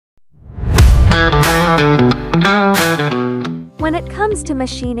When it comes to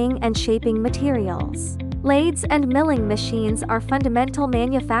machining and shaping materials, lathes and milling machines are fundamental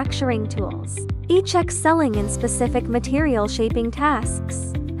manufacturing tools, each excelling in specific material shaping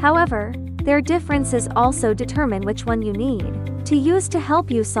tasks. However, their differences also determine which one you need to use to help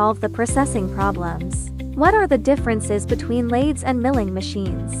you solve the processing problems. What are the differences between lathes and milling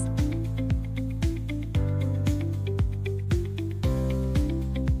machines?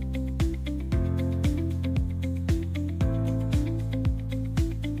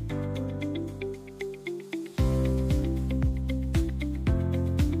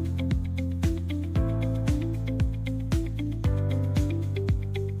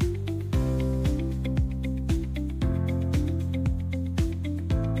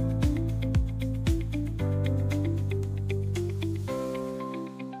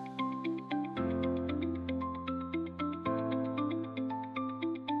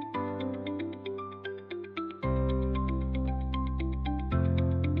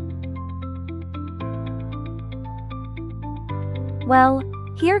 Well,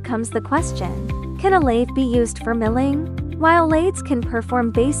 here comes the question. Can a lathe be used for milling? While lathes can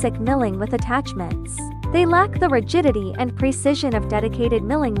perform basic milling with attachments, they lack the rigidity and precision of dedicated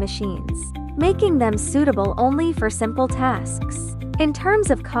milling machines, making them suitable only for simple tasks. In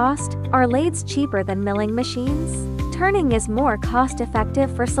terms of cost, are lathes cheaper than milling machines? Turning is more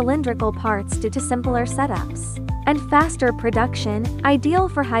cost-effective for cylindrical parts due to simpler setups and faster production, ideal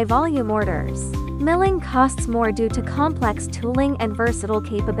for high-volume orders. Milling costs more due to complex tooling and versatile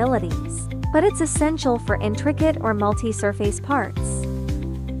capabilities, but it's essential for intricate or multi-surface parts.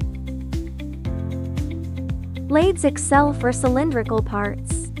 Lathes excel for cylindrical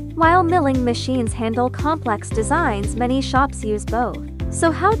parts, while milling machines handle complex designs. Many shops use both.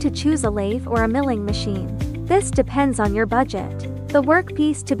 So how to choose a lathe or a milling machine? This depends on your budget, the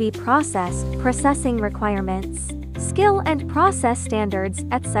workpiece to be processed, processing requirements, skill and process standards,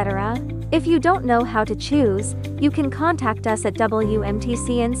 etc. If you don't know how to choose, you can contact us at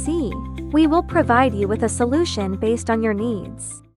WMTCNC. We will provide you with a solution based on your needs.